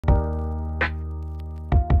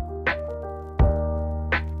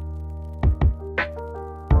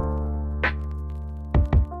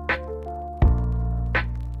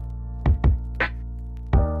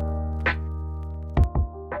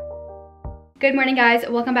Good morning, guys.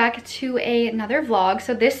 Welcome back to another vlog.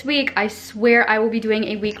 So this week, I swear I will be doing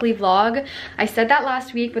a weekly vlog. I said that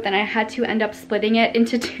last week, but then I had to end up splitting it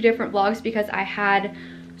into 2 different vlogs because I had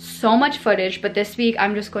so much footage. But this week,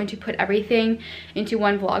 I'm just going to put everything into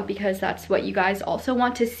one vlog because that's what you guys also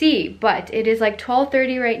want to see. But it is like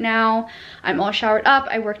 12:30 right now. I'm all showered up.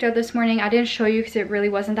 I worked out this morning. I didn't show you because it really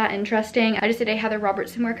wasn't that interesting. I just did a Heather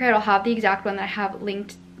Robertson workout. I'll have the exact one that I have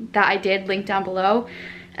linked, that I did link down below.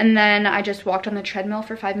 And then I just walked on the treadmill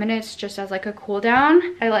for 5 minutes just as like a cool down.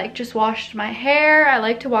 I just washed my hair. I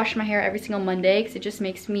like to wash my hair every single Monday because it just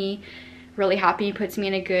makes me really happy and puts me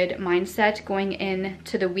in a good mindset going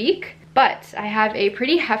into the week. But I have a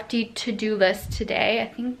pretty hefty to-do list today. I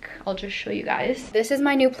think I'll just show you guys. This is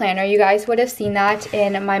my new planner. You guys would have seen that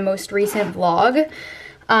in my most recent vlog.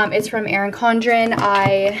 It's from Erin Condren.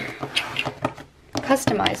 I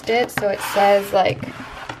customized it so it says like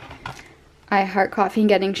I heart coffee and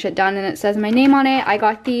getting shit done, and it says my name on it. I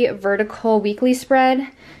got the vertical weekly spread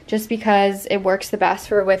just because it works the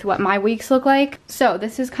best with what my weeks look like. So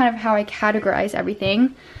this is kind of how I categorize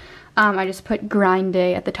everything. I just put grind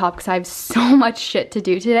day at the top because I have so much shit to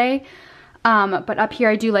do today. But up here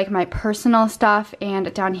I do like my personal stuff,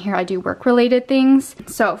 and down here I do work related things.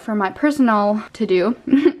 So for my personal to do,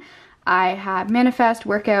 I have manifest,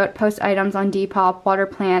 workout, post items on Depop, water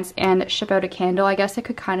plants, and ship out a candle. I guess it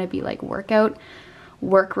could kind of be like work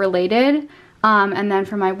related. And then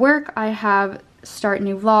for my work, I have start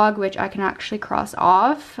new vlog, which I can actually cross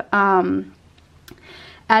off. Edit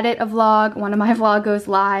a vlog. One of my vlog goes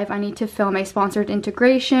live. I need to film a sponsored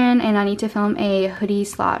integration, and I need to film a hoodie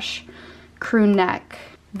 / crew neck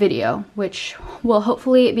video, which will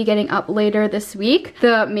hopefully be getting up later this week.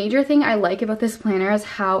 The major thing I like about this planner is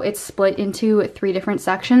how it's split into 3 different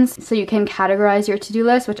sections, so you can categorize your to-do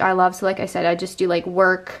list, which I love. So like I said, I just do like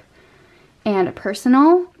work and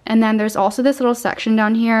personal, and then there's also this little section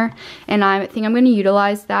down here, and I think I'm going to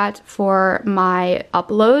utilize that for my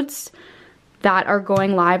uploads that are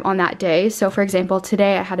going live on that day. So for example,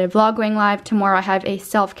 today I had a vlog going live, tomorrow I have a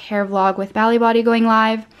self-care vlog with Bally Body going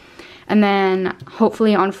live, and then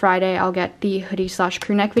hopefully on Friday I'll get the hoodie /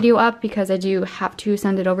 crew neck video up because I do have to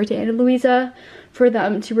send it over to Anna Louisa for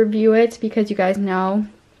them to review it, because you guys know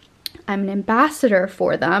I'm an ambassador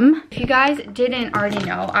for them. If you guys didn't already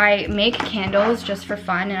know, I make candles just for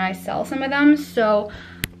fun and I sell some of them. So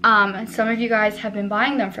some of you guys have been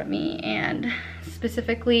buying them from me, and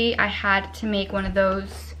specifically I had to make one of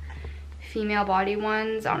those female body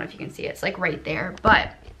ones. I don't know if you can see it, it's like right there,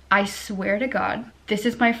 but I swear to God, this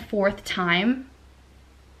is my 3rd time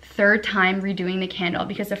redoing the candle,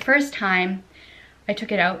 because the first time I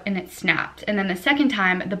took it out and it snapped, and then the second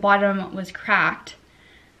time the bottom was cracked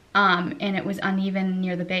and it was uneven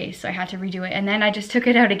near the base, so I had to redo it, and then I just took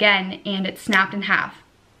it out again and it snapped in half.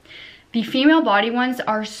 The female body ones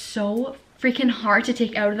are so freaking hard to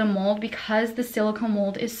take out of the mold because the silicone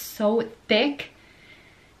mold is so thick,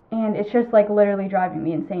 and it's just like literally driving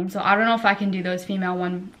me insane. So I don't know if I can do those female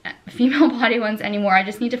body ones anymore. I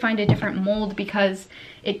just need to find a different mold because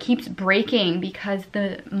it keeps breaking because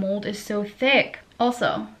the mold is so thick.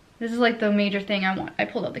 Also, this is like the major thing I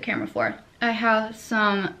pulled out the camera for. I have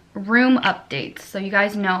some room updates. So you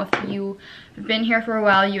guys know, if you've been here for a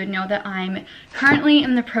while, you would know that I'm currently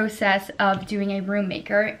in the process of doing a room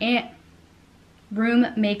makeover.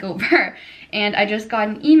 And I just got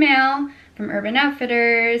an email from Urban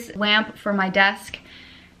Outfitters. Lamp for my desk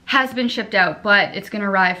has been shipped out, but it's gonna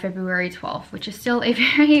arrive February 12th, which is still a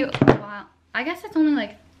very while. I guess it's only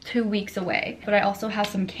like 2 weeks away. But I also have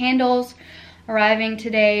some candles arriving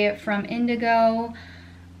today from Indigo.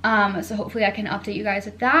 So hopefully I can update you guys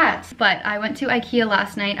with that. But I went to Ikea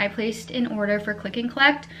last night. I placed an order for click and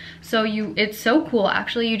collect. So it's so cool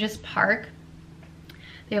actually. You just park.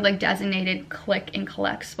 They have like designated click and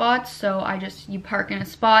collect spots. So you park in a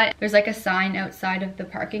spot. There's like a sign outside of the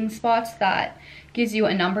parking spots that gives you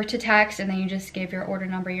a number to text, and then you just give your order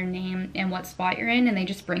number, your name, and what spot you're in, and they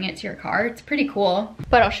just bring it to your car. It's pretty cool.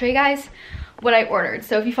 But I'll show you guys what I ordered.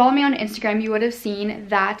 So if you follow me on Instagram, you would have seen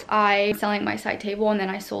that I'm selling my side table, and then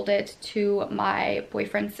I sold it to my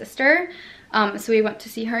boyfriend's sister. So we went to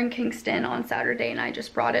see her in Kingston on Saturday, and I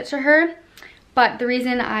just brought it to her. But the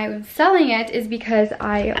reason I'm selling it is because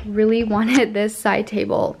I really wanted this side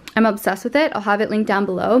table. I'm obsessed with it. I'll have it linked down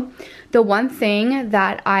below. The one thing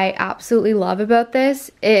that I absolutely love about this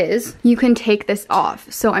is you can take this off.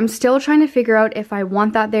 So I'm still trying to figure out if I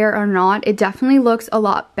want that there or not. It definitely looks a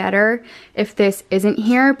lot better if this isn't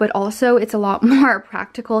here, but also it's a lot more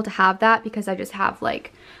practical to have that because I just have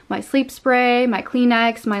like my sleep spray, my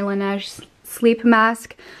Kleenex, my Laneige sleep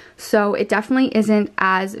mask. So it definitely isn't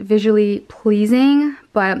as visually pleasing,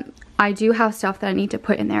 but I do have stuff that I need to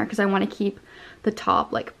put in there because I want to keep the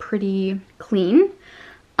top like pretty clean.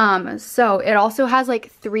 So it also has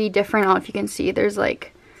like 3 different, I don't know if you can see, there's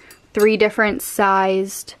like 3 different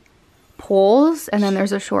sized poles, and then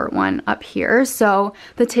there's a short one up here. So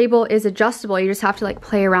the table is adjustable. You just have to like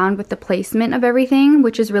play around with the placement of everything,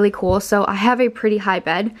 which is really cool. So I have a pretty high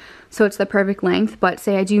bed, so it's the perfect length, but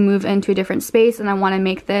say I do move into a different space and I want to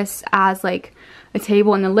make this as like a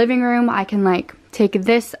table in the living room, I can like take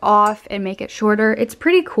this off and make it shorter. It's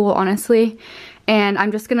pretty cool, honestly. And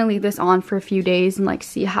I'm just gonna leave this on for a few days and like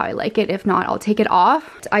see how I like it. If not, I'll take it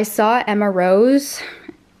off. I saw Emma Rose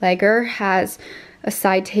Legger has a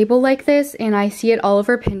side table like this, and I see it all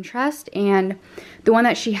over Pinterest, and the one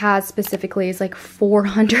that she has specifically is like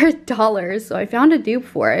 $400, so I found a dupe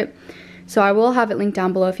for it. So I will have it linked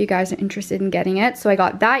down below if you guys are interested in getting it. So I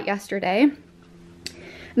got that yesterday.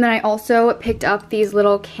 And then I also picked up these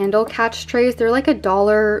little candle catch trays. They're like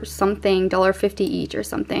 $1 something, $1.50 each or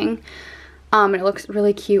something. And it looks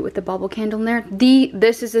really cute with the bubble candle in there.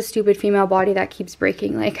 This is a stupid female body that keeps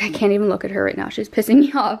breaking. Like, I can't even look at her right now. She's pissing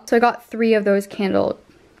me off. So I got 3 of those candle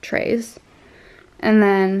trays. And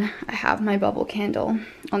then I have my bubble candle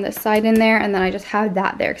on this side in there. And then I just have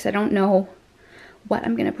that there because I don't know what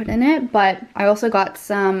I'm gonna put in it. But I also got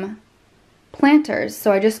some planters.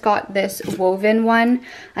 So I just got this woven one.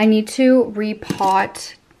 I need to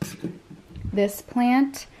repot this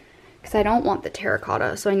plant because I don't want the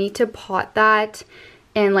terracotta, so I need to pot that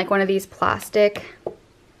in like one of these plastic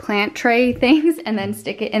plant tray things and then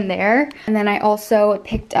stick it in there. And then I also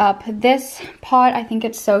picked up this pot. I think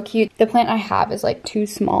it's so cute. The plant I have is like too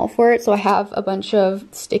small for it, so I have a bunch of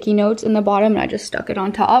sticky notes in the bottom and I just stuck it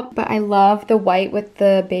on top. But I love the white with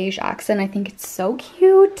the beige accent. I think it's so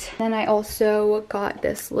cute. Then I also got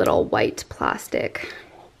this little white plastic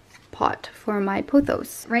pot for my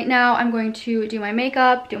pothos. Right now I'm going to do my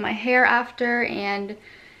makeup, do my hair after, and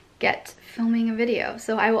get filming a video.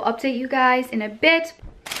 So I will update you guys in a bit.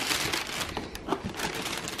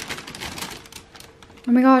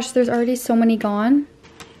 Oh my gosh, there's already so many gone.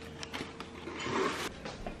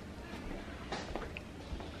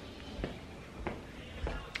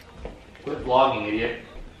 Quit vlogging, idiot.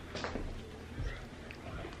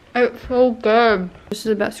 It's so good. This is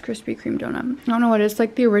the best Krispy Kreme donut. I don't know what it is. It's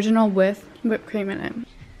like the original with whipped cream in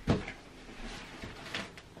it.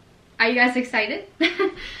 Are you guys excited?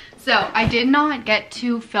 So I did not get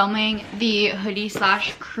to filming the hoodie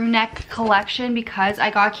slash crew neck collection because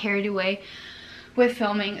I got carried away with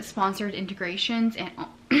filming sponsored integrations, and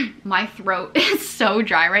my throat is so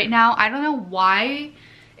dry right now. I don't know why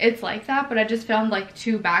it's like that, but I just filmed like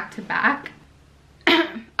 2 back to back.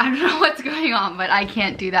 I don't know what's going on, but I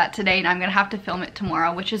can't do that today, and I'm gonna have to film it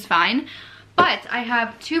tomorrow, which is fine. But I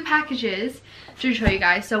have 2 packages to show you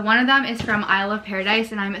guys. So one of them is from Isle of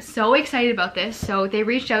Paradise, and I'm so excited about this. So they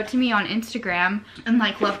reached out to me on Instagram and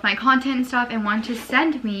like loved my content and stuff and wanted to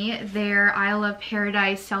send me their Isle of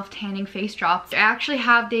Paradise self-tanning face drops. I actually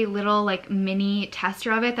have the little like mini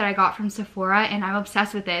tester of it that I got from Sephora, and I'm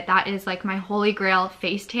obsessed with it. That is like my holy grail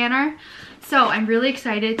face tanner. So I'm really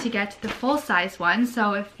excited to get the full size one.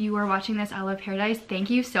 So if you are watching this Isle of Paradise, thank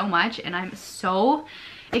you so much, and I'm so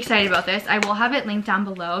excited about this. I will have it linked down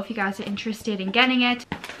below if you guys are interested in getting it.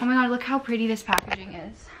 Oh my god, look how pretty this packaging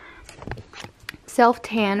is.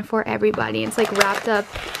 Self-tan for everybody. It's like wrapped up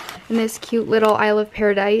in this cute little Isle of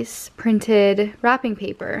Paradise printed wrapping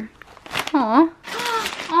paper. Aww.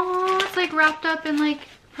 Oh, it's like wrapped up in like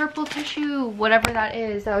purple tissue, whatever that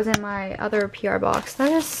is. That was in my other PR box. That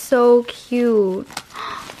is so cute.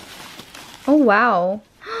 Oh wow.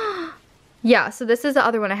 Yeah, so this is the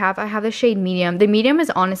other one I have. I have the shade medium. The medium is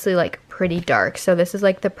honestly like pretty dark, so this is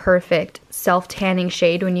like the perfect self-tanning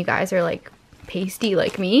shade when you guys are like pasty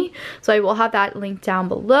like me. So I will have that linked down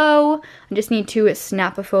below. I just need to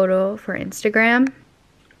snap a photo for Instagram.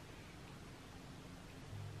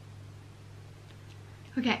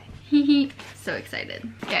 Okay. So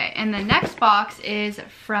excited. Okay, and the next box is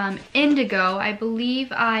from Indigo. I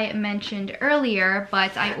believe I mentioned earlier,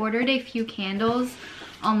 but I ordered a few candles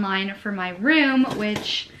online for my room,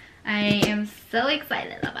 which I am so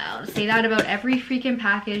excited about. I say that about every freaking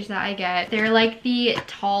package that I get. They're like the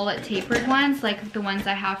tall tapered ones, like the ones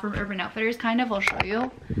I have from Urban Outfitters, kind of. I'll show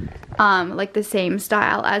you. Like the same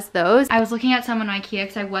style as those. I was looking at some on IKEA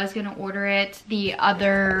because I was gonna order it the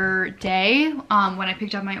other day when I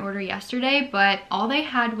picked up my order yesterday, but all they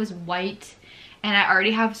had was white, and I already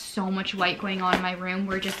have so much white going on in my room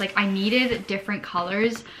where just like I needed different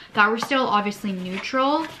colors that were still obviously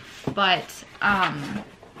neutral, but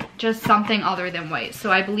just something other than white.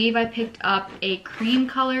 So I believe I picked up a cream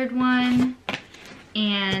colored one,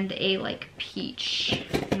 and a like peach.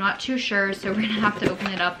 I'm not too sure, so we're gonna have to open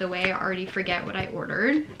it up the way I already forget what I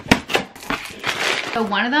ordered. So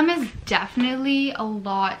one of them is definitely a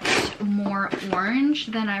lot more orange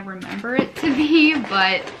than I remember it to be,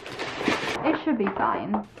 but it should be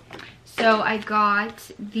fine. So I got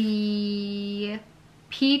the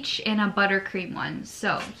peach and a buttercream one.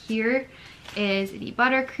 So here is the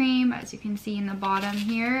buttercream, as you can see in the bottom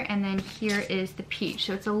here, and then here is the peach.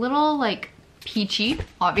 So it's a little like peachy,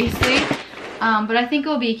 obviously, but I think it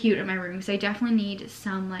will be cute in my room because I definitely need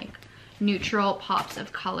some like neutral pops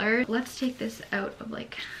of color. Let's take this out of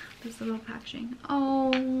like this little packaging.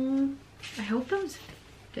 Oh, I hope those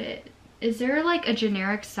fit. Is there like a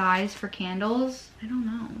generic size for candles? I don't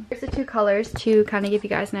know. Here's the two colors to kind of give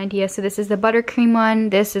you guys an idea. So this is the buttercream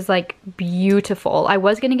one. This is like beautiful. I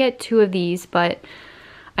was gonna get two of these, but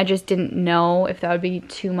I just didn't know if that would be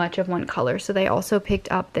too much of one color. So they also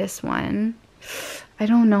picked up this one. I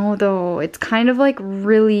don't know though. It's kind of like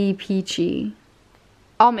really peachy.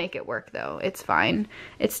 I'll make it work though. It's fine.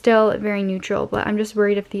 It's still very neutral, but I'm just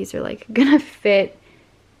worried if these are like gonna fit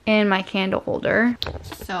in my candle holder.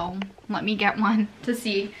 So let me get one to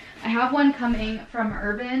see. I have one coming from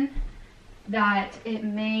Urban that it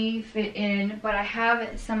may fit in, but I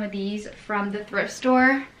have some of these from the thrift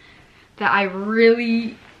store that I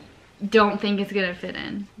really don't think it's gonna fit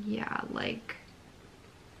in. Yeah, like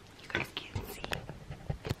you guys can't see.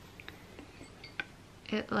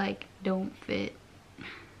 It like don't fit.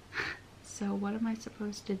 So what am I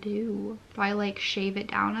supposed to do? Do I like shave it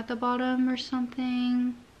down at the bottom or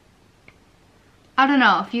something? I don't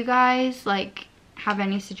know. If you guys like have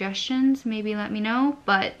any suggestions, maybe let me know.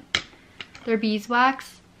 But they're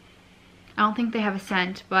beeswax. I don't think they have a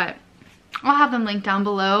scent, but I'll have them linked down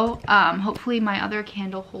below. Hopefully my other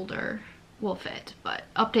candle holder will fit, but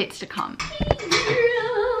updates to come.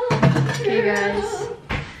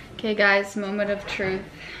 Okay guys, moment of truth.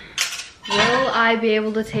 Will I be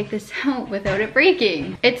able to take this out without it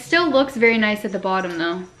breaking? It still looks very nice at the bottom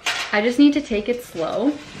though. I just need to take it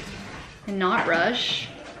slow and not rush.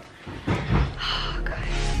 Oh,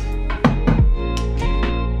 guys.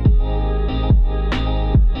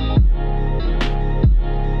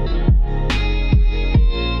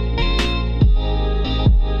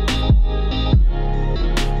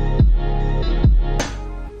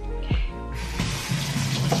 Okay.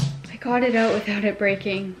 I got it out without it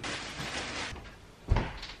breaking.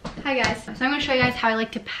 Hi guys, so I'm going to show you guys how I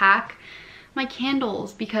like to pack my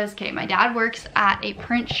candles because, okay, my dad works at a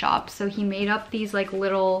print shop, so he made up these like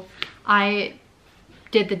little, I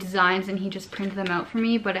did the designs and he just printed them out for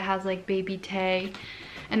me, but it has like baby Tay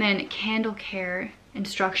and then candle care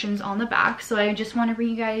instructions on the back. So I just want to bring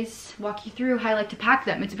you guys, walk you through how I like to pack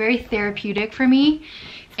them. It's very therapeutic for me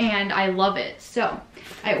and I love it. So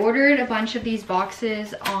I ordered a bunch of these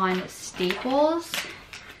boxes on Staples.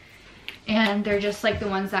 And they're just like the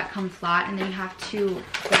ones that come flat and then you have to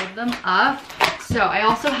fold them up. So I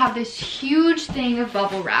also have this huge thing of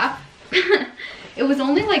bubble wrap. It was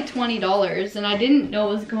only like $20 and I didn't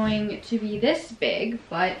know it was going to be this big,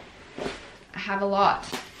 but I have a lot.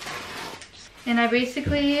 And I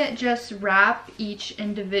basically just wrap each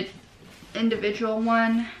individual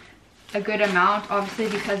one a good amount, obviously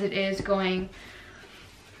because it is going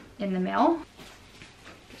in the mail.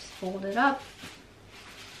 Just fold it up.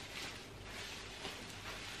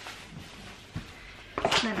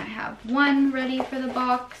 Then I have one ready for the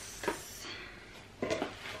box. And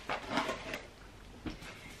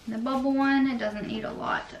the bubble one, it doesn't need a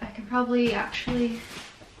lot. I can probably actually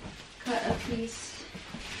cut a piece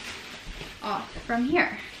off from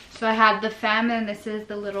here. So I had the femme and this is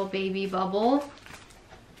the little baby bubble.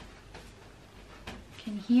 You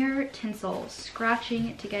can hear tinsel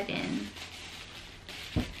scratching to get in.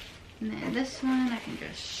 And then this one I can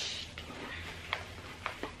just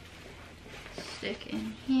stick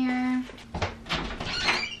in here.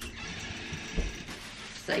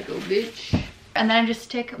 Psycho bitch. And then I just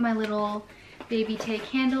stick my little baby Tay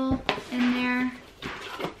candle in there.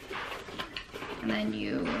 And then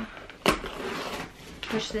you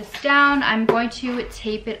push this down. I'm going to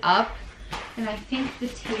tape it up. And I think the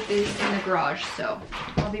tape is in the garage, so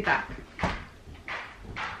I'll be back.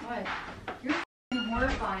 What? You're f***ing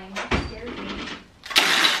horrifying. You scared me.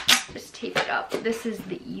 Just tape it up. This is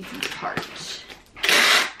the easy part.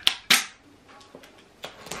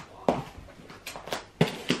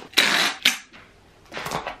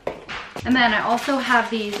 And then I also have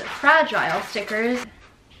these fragile stickers.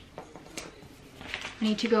 I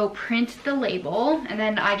need to go print the label, and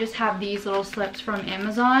then I just have these little slips from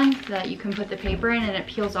Amazon that you can put the paper in and it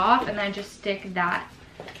peels off, and then I just stick that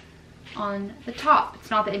on the top. It's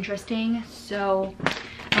not that interesting, so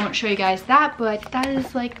I won't show you guys that, but that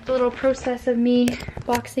is like the little process of me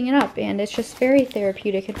boxing it up, and it's just very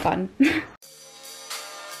therapeutic and fun.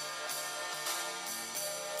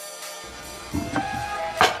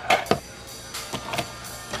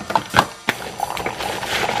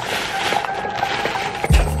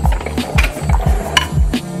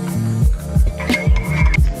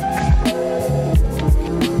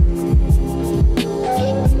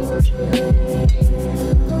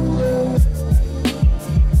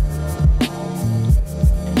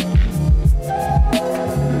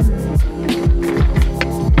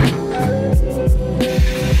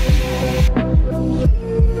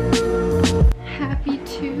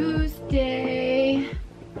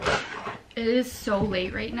 So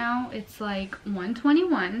late right now. It's like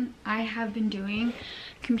 1:21. I have been doing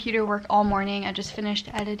computer work all morning. I just finished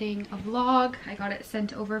editing a vlog. I got it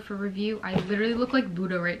sent over for review. I literally look like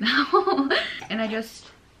Buddha right now. And I just,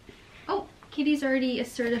 oh, Kitty's already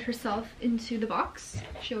asserted herself into the box.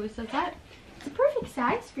 She always does that. It's a perfect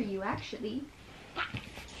size for you, actually.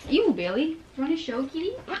 Ew, Bailey. You want to show,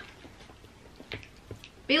 Kitty?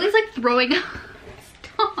 Bailey's like throwing up.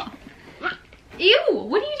 Stop. Ew,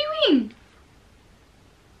 what are you doing?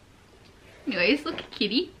 Anyways, look at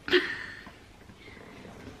Kitty.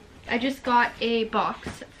 I just got a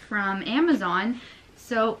box from Amazon,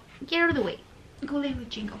 so get out of the way. Go lay with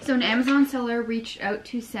Jingle. So an Amazon seller reached out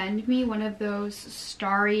to send me one of those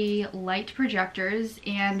starry light projectors,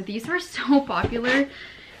 and these were so popular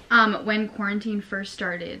when quarantine first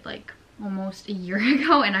started, like almost a year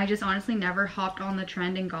ago, and I just honestly never hopped on the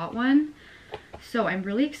trend and got one. So I'm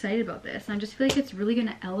really excited about this. I just feel like it's really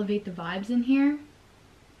gonna elevate the vibes in here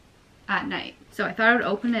at night. So I thought I would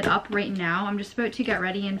open it up right now. I'm just about to get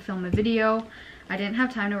ready and film a video. I didn't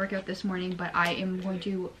have time to work out this morning, but I am going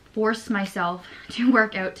to force myself to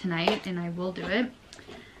work out tonight, and I will do it.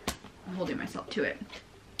 I'm holding myself to it.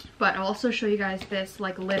 But I'll also show you guys this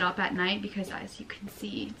like lit up at night, because as you can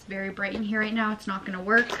see, it's very bright in here right now. It's not gonna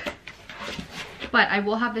work. But I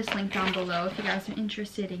will have this link down below if you guys are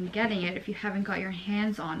interested in getting it, if you haven't got your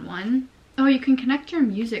hands on one. Oh, you can connect your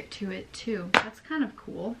music to it too. That's kind of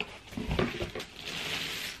cool.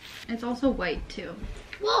 It's also white too.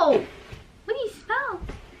 Whoa! What do you smell?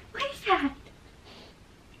 What is that?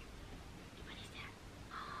 What is that?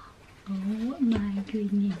 Oh my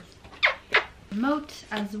goodness. Remote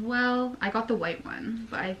as well. I got the white one,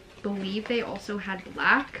 but I believe they also had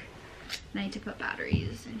black. And I need to put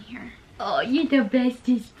batteries in here. Oh, you're the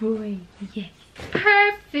bestest boy. Yes.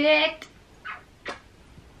 Perfect.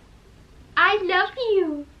 I love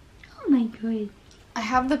you. Oh my god. I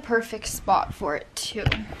have the perfect spot for it too.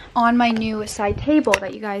 On my new side table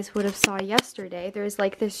that you guys would have saw yesterday, there's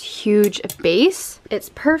like this huge base. It's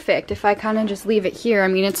perfect if I kind of just leave it here. I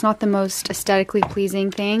mean, it's not the most aesthetically pleasing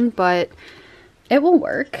thing, but it will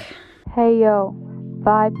work. Hey yo,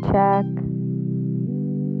 vibe check.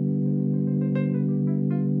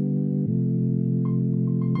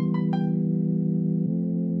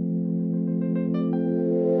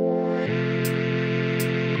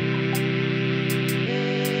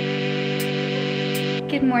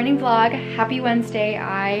 Good morning vlog. Happy Wednesday.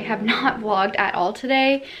 I have not vlogged at all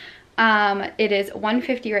today. It is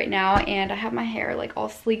 1:50 right now, and I have my hair like all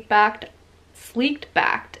sleeked back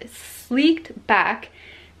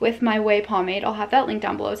with my Way pomade. I'll have that link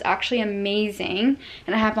down below. It's actually amazing.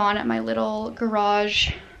 And I have on my little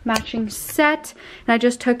garage matching set, and I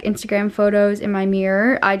just took Instagram photos in my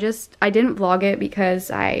mirror. I didn't vlog it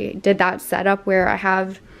because I did that setup where I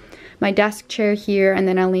have my desk chair here, and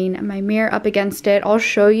then I lean my mirror up against it. I'll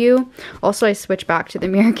show you. Also, I switch back to the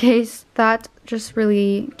mirror case. That's just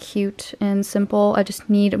really cute and simple. I just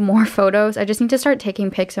need more photos. I just need to start taking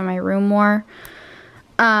pics in my room more.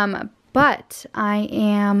 But I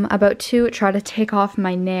am about to try to take off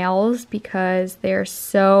my nails because they're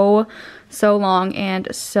so long and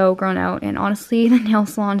so grown out, and honestly the nail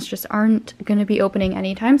salons just aren't gonna be opening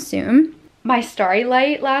anytime soon. My starry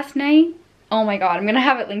light last night, oh my god, I'm gonna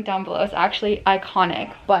have it linked down below. It's actually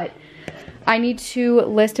iconic, but I need to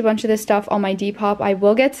list a bunch of this stuff on my Depop. I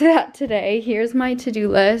will get to that today. Here's my to-do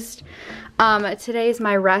list. Today is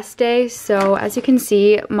my rest day, so as you can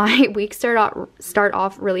see, my weeks start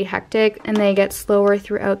off really hectic and they get slower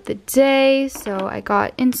throughout the day. So I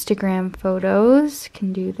got Instagram photos,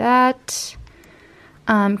 can do that.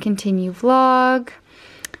 Continue vlog.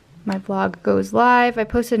 My vlog goes live. I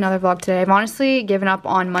posted another vlog today. I've honestly given up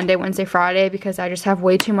on Monday, Wednesday, Friday because I just have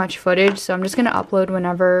way too much footage, so I'm just gonna upload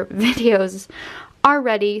whenever videos are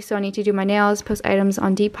ready. So I need to do my nails, post items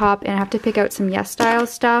on Depop, and I have to pick out some Yes Style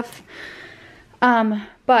stuff.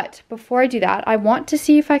 But before I do that, I want to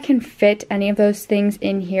see if I can fit any of those things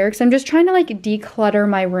in here because I'm just trying to like declutter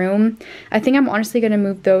my room. I think I'm honestly going to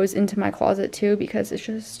move those into my closet too because it's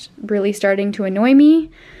just really starting to annoy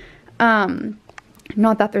me.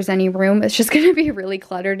 Not that there's any room, it's just going to be really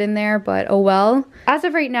cluttered in there, but oh well. As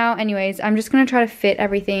of right now, anyways, I'm just going to try to fit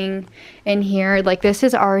everything in here. Like this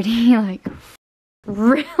is already like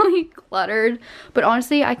really cluttered, but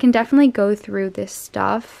honestly I can definitely go through this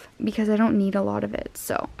stuff because I don't need a lot of it.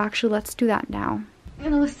 So actually let's do that now. I'm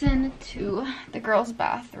gonna listen to the girls'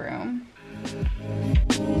 bathroom.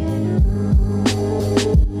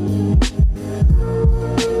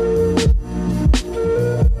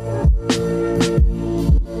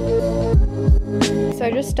 So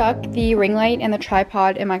I just stuck the ring light and the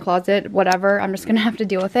tripod in my closet, whatever, I'm just gonna have to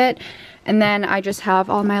deal with it. And then I just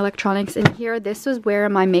have all my electronics in here. This was where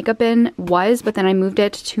my makeup bin was, but then I moved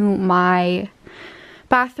it to my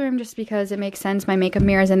bathroom just because it makes sense. My makeup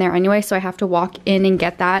mirror is in there anyway, so I have to walk in and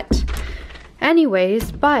get that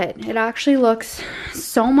anyways. But it actually looks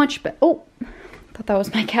so much better. Oh, I thought that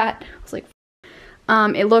was my cat. I was like,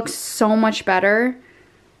 it looks so much better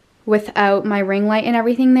without my ring light and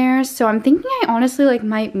everything there. So I'm thinking I honestly like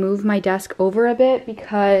might move my desk over a bit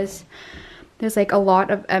because there's like a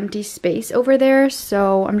lot of empty space over there.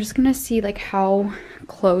 So I'm just gonna see like how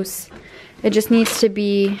close. It just needs to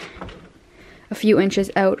be a few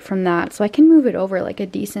inches out from that. So I can move it over like a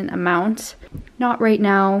decent amount. Not right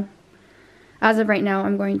now. As of right now,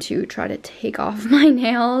 I'm going to try to take off my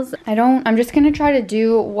nails. I'm just gonna try to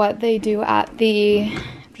do what they do at the,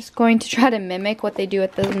 I'm just going to try to mimic what they do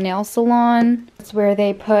at the nail salon. It's where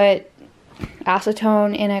they put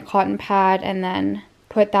acetone in a cotton pad and then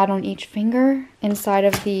put that on each finger inside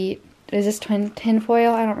of the, is this tin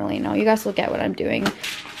foil? I don't really know. You guys will get what I'm doing.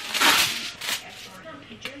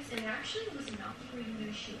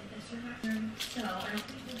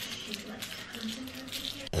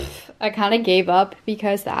 I kind of gave up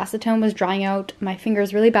because the acetone was drying out my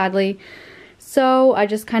fingers really badly. So I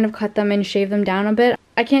just kind of cut them and shaved them down a bit.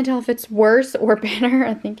 I can't tell if it's worse or better.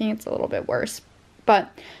 I'm thinking it's a little bit worse. But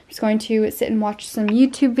I'm just going to sit and watch some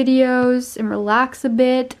YouTube videos and relax a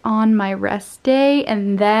bit on my rest day,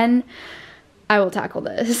 and then I will tackle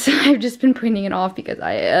this. I've just been putting it off because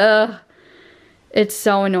it's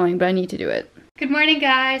so annoying, but I need to do it. Good morning,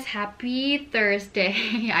 guys. Happy Thursday.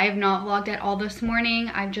 I have not vlogged at all this morning.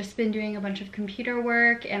 I've just been doing a bunch of computer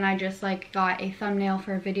work, and I just like got a thumbnail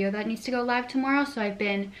for a video that needs to go live tomorrow, so I've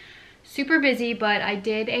been super busy. But I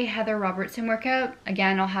did a Heather Robertson workout.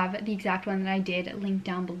 Again, I'll have the exact one that I did linked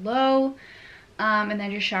down below. And then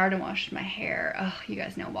just showered and washed my hair. Oh, you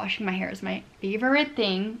guys know washing my hair is my favorite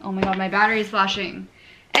thing. Oh my god, my battery is flashing.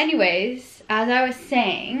 Anyways, as I was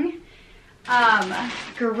saying,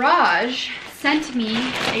 Garage sent me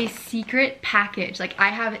a secret package. Like, I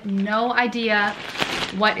have no idea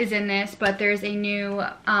what is in this, but there's a new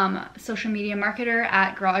social media marketer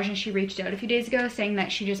at Garage, and she reached out a few days ago saying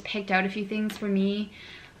that she just picked out a few things for me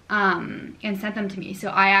and sent them to me. So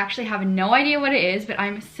I actually have no idea what it is, but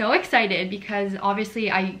I'm so excited because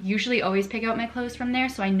obviously I usually always pick out my clothes from there,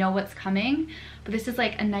 so I know what's coming. But this is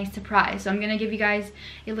like a nice surprise. So I'm gonna give you guys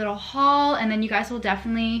a little haul, and then you guys will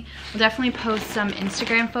definitely post some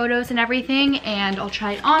Instagram photos and everything, and I'll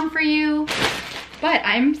try it on for you. But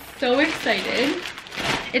I'm so excited.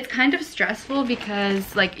 It's kind of stressful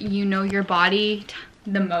because like you know your body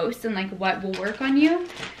the most and like what will work on you.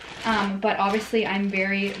 But obviously I'm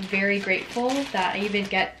very, very grateful that I even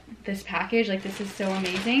get this package. Like, this is so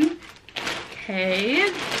amazing.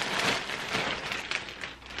 Okay.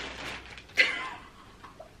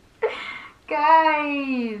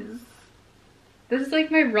 Guys, this is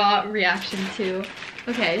like my raw reaction to.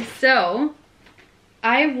 Okay, so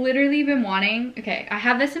I've literally been wanting, okay, I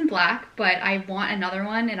have this in black, but I want another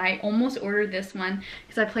one, and I almost ordered this one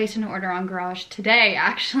because I placed an order on Garage today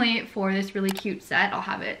actually for this really cute set. I'll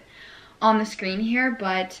have it on the screen here,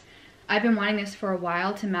 but I've been wanting this for a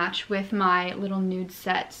while to match with my little nude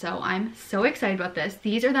set, so I'm so excited about this.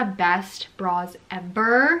 These are the best bras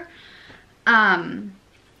ever.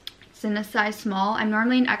 It's in a size small. I'm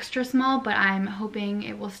normally an extra small, but I'm hoping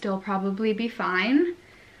it will still probably be fine.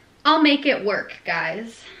 I'll make it work,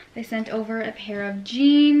 guys. They sent over a pair of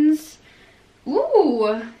jeans.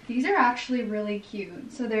 Ooh, these are actually really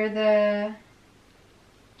cute. So they're the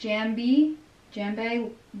Jambe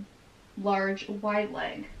large wide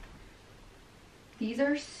leg. These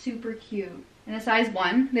are super cute. In a size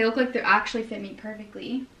 1. They look like they actually fit me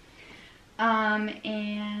perfectly.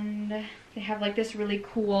 And they have like this really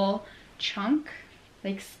cool chunk,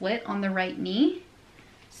 like slit on the right knee.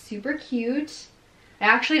 Super cute. I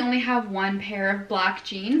actually only have one pair of black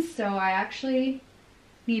jeans, so I actually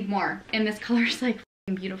need more. And this color is like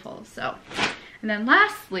beautiful, so. And then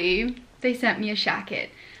lastly, they sent me a shacket.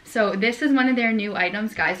 So this is one of their new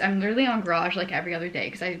items, guys. I'm literally on Garage like every other day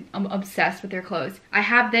because I'm obsessed with their clothes. I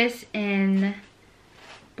have this in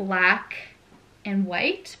black and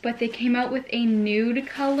white, but they came out with a nude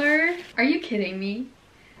color. Are you kidding me?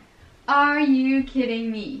 Are you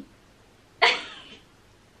kidding me?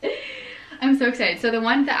 I'm so excited. So the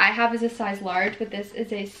one that I have is a size large, but this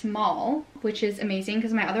is a small, which is amazing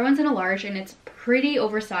because my other one's in a large and it's pretty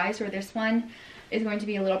oversized, where this one is going to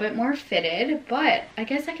be a little bit more fitted. But I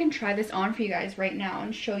guess I can try this on for you guys right now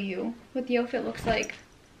and show you what the outfit looks like.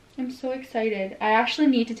 I'm so excited. I actually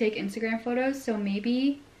need to take Instagram photos, so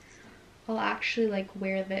maybe I'll actually like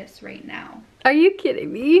wear this right now. Are you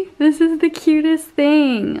kidding me? This is the cutest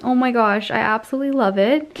thing. Oh my gosh, I absolutely love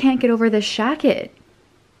it. Can't get over this shacket.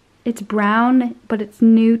 It's brown, but it's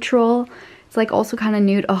neutral. It's like also kind of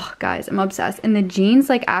nude. Oh guys, I'm obsessed. And the jeans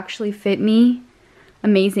like actually fit me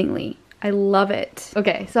amazingly. I love it.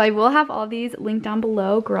 Okay, so I will have all these linked down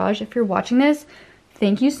below. Garage, if you're watching this,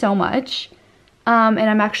 thank you so much. And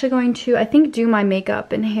I'm actually going to, I think, do my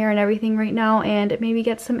makeup and hair and everything right now and maybe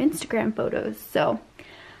get some Instagram photos. So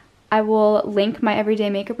I will link my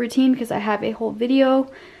everyday makeup routine because I have a whole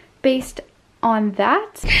video based on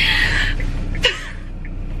that.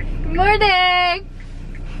 Morning!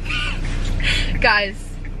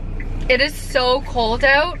 Guys, it is so cold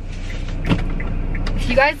out. If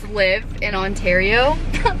you guys live in Ontario,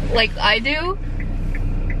 like I do,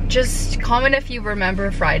 just comment if you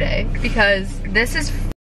remember Friday, because this is,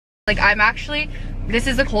 like, this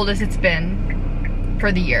is the coldest it's been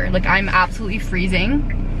for the year. Like, I'm absolutely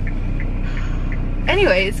freezing.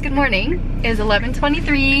 Anyways, good morning. It is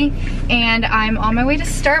 11:23 and I'm on my way to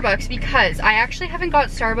Starbucks because I actually haven't got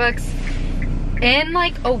Starbucks in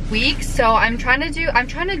like a week. So I'm trying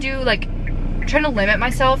to limit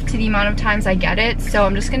myself to the amount of times I get it. So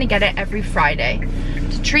I'm just gonna get it every Friday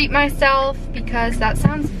to treat myself because that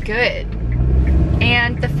sounds good.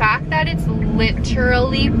 And the fact that it's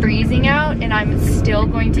literally freezing out and I'm still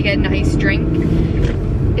going to get an iced drink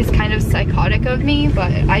is kind of psychotic of me,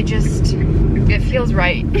 but it feels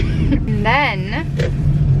right. And then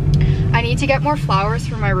I need to get more flowers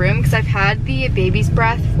for my room because I've had the baby's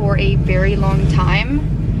breath for a very long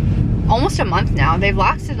time. Almost a month now. They've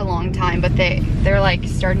lasted a long time, but they're like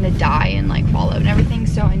starting to die and like fall out and everything.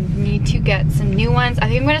 So I need to get some new ones. I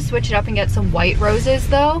think I'm gonna switch it up and get some white roses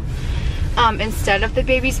though, instead of the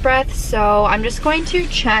baby's breath. So I'm just going to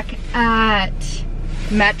check at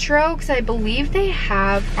Metro because I believe they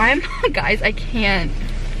have, guys, I can't,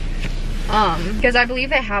 because I believe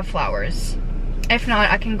they have flowers. If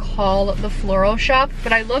not, I can call the floral shop,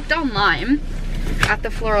 but I looked online at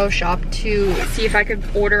the floral shop to see if I could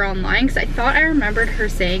order online because I thought I remembered her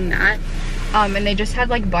saying that, and they just had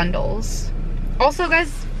like bundles. Also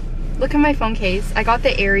guys, look at my phone case. I got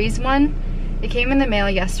the Aries one. It came in the mail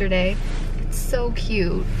yesterday. It's so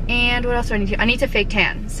cute. And what else do I need to do? I need to fake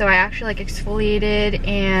tan. So I actually like exfoliated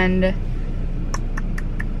and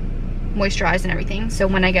moisturized and everything. So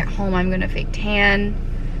when I get home, I'm gonna fake tan.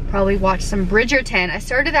 Probably watch some Bridgerton. I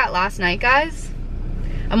started that last night, guys.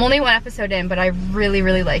 I'm only one episode in, but I really,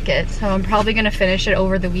 really like it. So I'm probably gonna finish it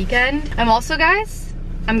over the weekend. I'm also, guys,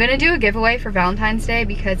 I'm gonna do a giveaway for Valentine's Day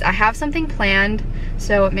because I have something planned.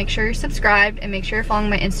 So make sure you're subscribed and make sure you're following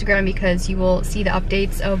my Instagram because you will see the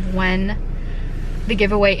updates of when the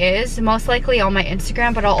giveaway is. Most likely on my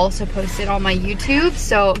Instagram, but I'll also post it on my YouTube.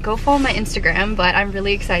 So go follow my Instagram, but I'm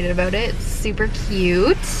really excited about it. It's super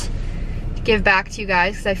cute. Give back to you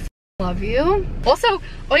guys because I love you. Also,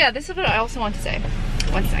 oh yeah, this is what I also want to say.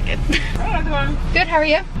 One second. Good, how are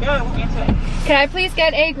you? Good, Can I please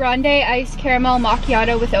get a grande iced caramel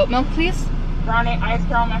macchiato with oat milk, please? Grande iced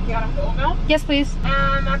caramel macchiato with oat milk? Yes, please.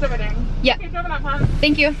 And that's everything. Yeah. Okay, drop it up, huh?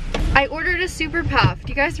 Thank you. I ordered a super puff. Do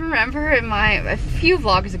you guys remember a few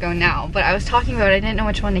vlogs ago now, but I was talking about I didn't know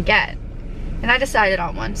which one to get. And I decided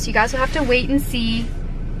on one. So you guys will have to wait and see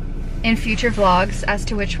in future vlogs as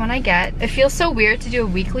to which one I get. It feels so weird to do a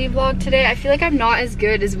weekly vlog today. I feel like I'm not as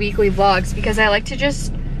good as weekly vlogs because I like to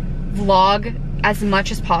just vlog as much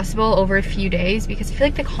as possible over a few days because I feel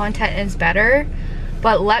like the content is better.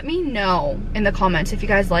 But let me know in the comments if you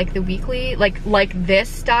guys like the weekly, like this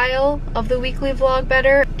style of the weekly vlog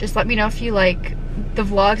better. Just let me know if you like the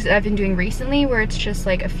vlogs that I've been doing recently where it's just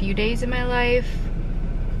like a few days in my life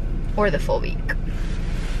or the full week.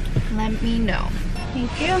 Let me know.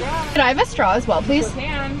 Thank you. Could I have a straw as well, please?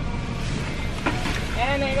 And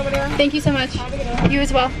there you go, over there. Thank you so much. Have a good day. You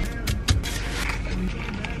as well.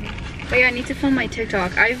 But yeah, I need to film my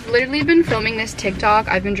TikTok. I've literally been filming this TikTok.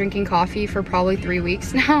 I've been drinking coffee for probably 3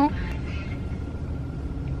 weeks now.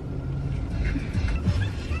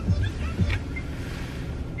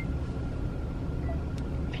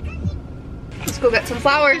 go get some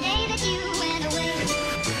flowers.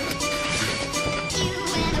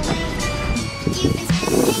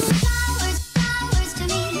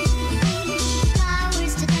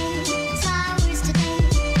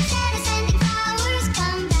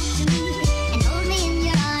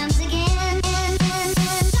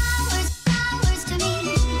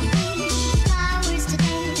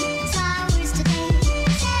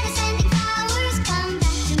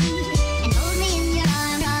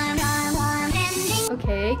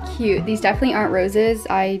 Cute. These definitely aren't roses.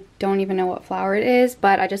 I don't even know what flower it is,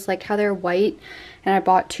 but I just liked how they're white, and I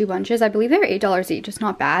bought 2 bunches. I believe they're $8 each. It's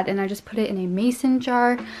not bad. And I just put it in a mason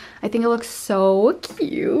jar. I think it looks so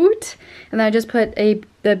cute. And then I just put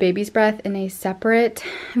the baby's breath in a separate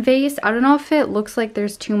vase. I don't know if it looks like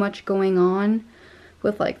there's too much going on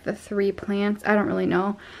with like the 3 plants. I don't really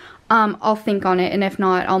know. I'll think on it, and if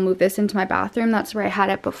not, I'll move this into my bathroom. That's where I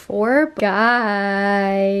had it before.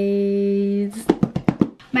 Guys,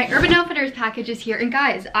 my Urban Outfitters package is here, and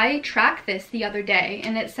guys, I tracked this the other day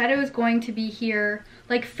and it said it was going to be here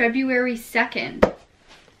like February 2nd.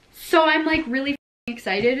 So I'm like really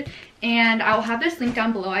excited, and I'll have this link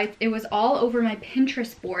down below. It was all over my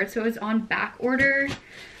Pinterest board, so it was on back order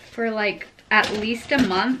for like at least a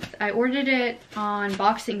month. I ordered it on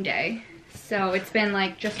Boxing Day, so it's been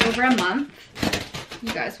like just over a month.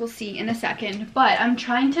 You guys will see in a second, but I'm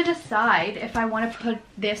trying to decide if I want to put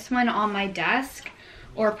this one on my desk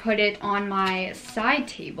or put it on my side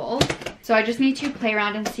table. So I just need to play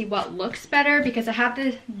around and see what looks better, because I have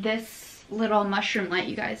this little mushroom light,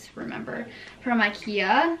 you guys remember, from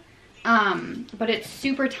ikea, but it's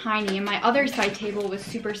super tiny, and my other side table was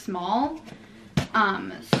super small,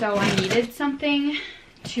 so I needed something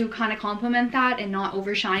to kind of complement that and not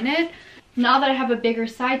overshine it. Now that I have a bigger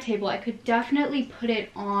side table, I could definitely put it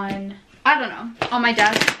on, I don't know, on my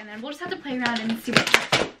desk, and then we'll just have to play around and see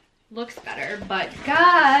what looks better. But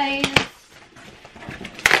guys,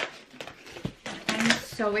 I'm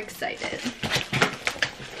so excited.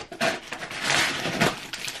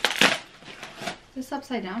 Is this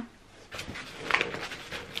upside down?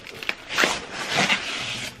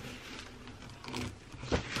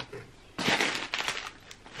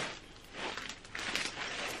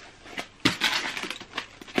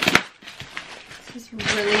 This is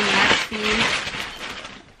really messy.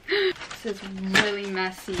 This is really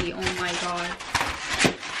messy. Oh my god.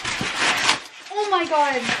 Oh my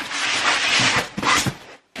god.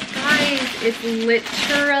 Guys, it's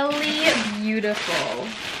literally beautiful.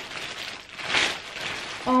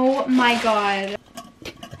 Oh my god.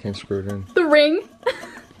 I can't screw it in. The ring.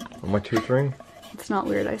 On my tooth ring? It's not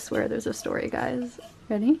weird, I swear. There's a story, guys.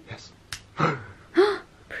 Ready? Yes.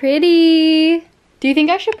 Pretty. Do you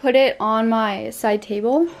think I should put it on my side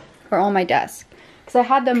table or on my desk? Because I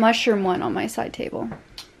had the mushroom one on my side table.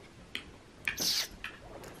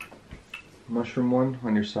 Mushroom one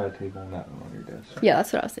on your side table and that one on your desk. Yeah,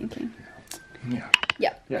 that's what I was thinking. Yeah.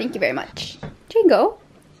 Yeah, thank you very much. Jingo.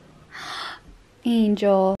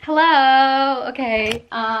 Angel. Hello. Okay.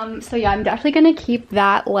 So yeah, I'm definitely gonna keep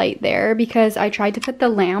that light there because I tried to put the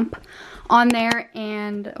lamp on there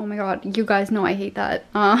and oh my god, you guys know I hate that.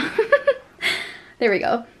 There we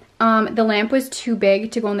go. The lamp was too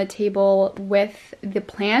big to go on the table with the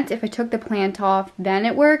plant. If I took the plant off, then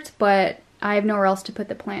it worked, but I have nowhere else to put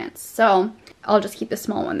the plants. So I'll just keep the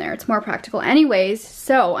small one there. It's more practical anyways.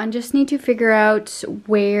 So I just need to figure out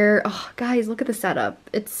where, oh guys, look at the setup.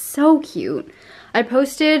 It's so cute. I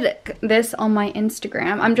posted this on my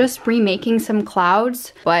Instagram. I'm just remaking some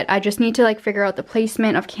clouds, but I just need to like figure out the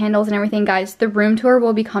placement of candles and everything. Guys, the room tour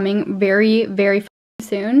will be coming very, very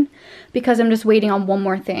soon because I'm just waiting on one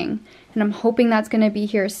more thing. And I'm hoping that's gonna be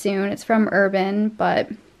here soon. It's from Urban, but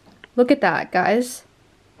look at that, guys.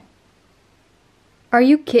 Are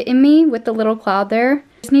you kidding me with the little cloud there?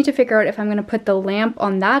 I just need to figure out if I'm gonna put the lamp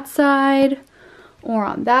on that side or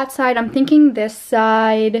on that side. I'm thinking this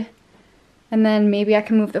side, and then maybe I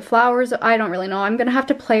can move the flowers. I don't really know. I'm gonna have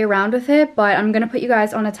to play around with it, but I'm gonna put you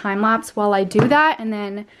guys on a time lapse while I do that and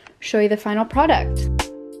then show you the final product.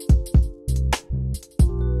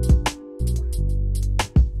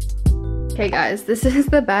 Okay guys, this is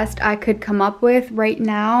the best I could come up with right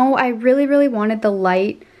now. I really, really wanted the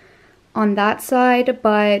light on that side,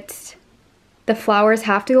 but the flowers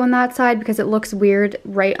have to go on that side because it looks weird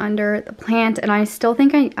right under the plant, and I still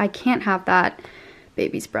think I can't have that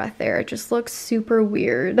baby's breath there. It just looks super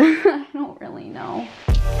weird. I don't really know.